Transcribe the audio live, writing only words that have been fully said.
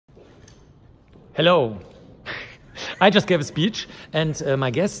Hello. I just gave a speech, and my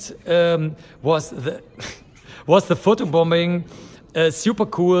guest was the photobombing, super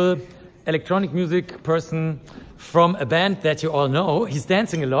cool electronic music person from a band that you all know. He's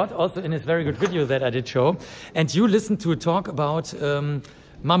dancing a lot, also in his very good video that I did show. And you listened to a talk about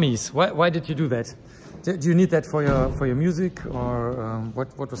mummies. Why did you do that? Do you need that for your music, or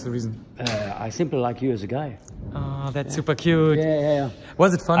what was the reason? I simply like you as a guy. Oh, that's super cute. Yeah.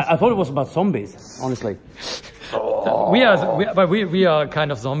 Was it fun? I thought it was about zombies, honestly. We are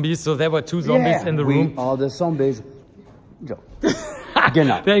kind of zombies, so there were two zombies in the room. We are the zombies.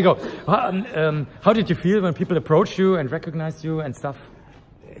 Genau. There you go. How did you feel when people approached you and recognized you and stuff?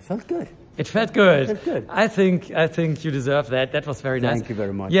 It felt good. It felt good. It felt good. I think you deserve that. That was very nice. Thank you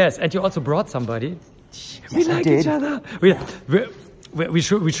very much. Yes, and you also brought somebody. We like each other. We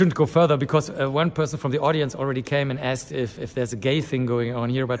shouldn't go further because one person from the audience already came and asked if there's a gay thing going on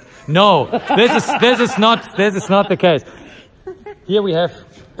here, but no, this is not the case. Here we have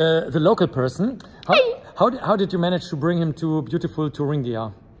the local person. How did you manage to bring him to beautiful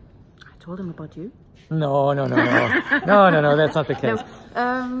Thuringia? I told him about you. No, that's not the case.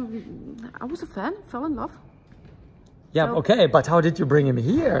 No, I was a fan, fell in love. Yeah, So- okay, but how did you bring him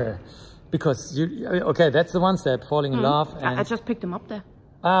here? Because okay, that's the one step, falling in love. And I just picked him up there.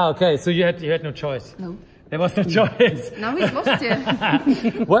 okay, so you had no choice. No. There was no choice. Now he's lost here.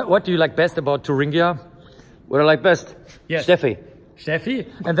 What do you like best about Thuringia? What I like best? Yes. Steffi. Steffi?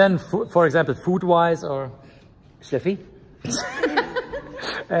 And then, for example, food-wise, or Steffi?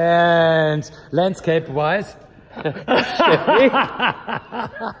 and landscape-wise?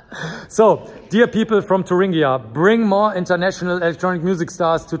 So, dear people from Thuringia, bring more international electronic music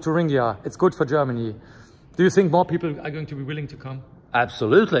stars to Thuringia. It's good for Germany. Do you think more people are going to be willing to come?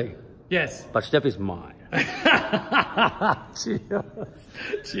 Absolutely. Yes. But Steffi's mine. Cheers.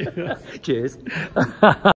 Cheers. Cheers.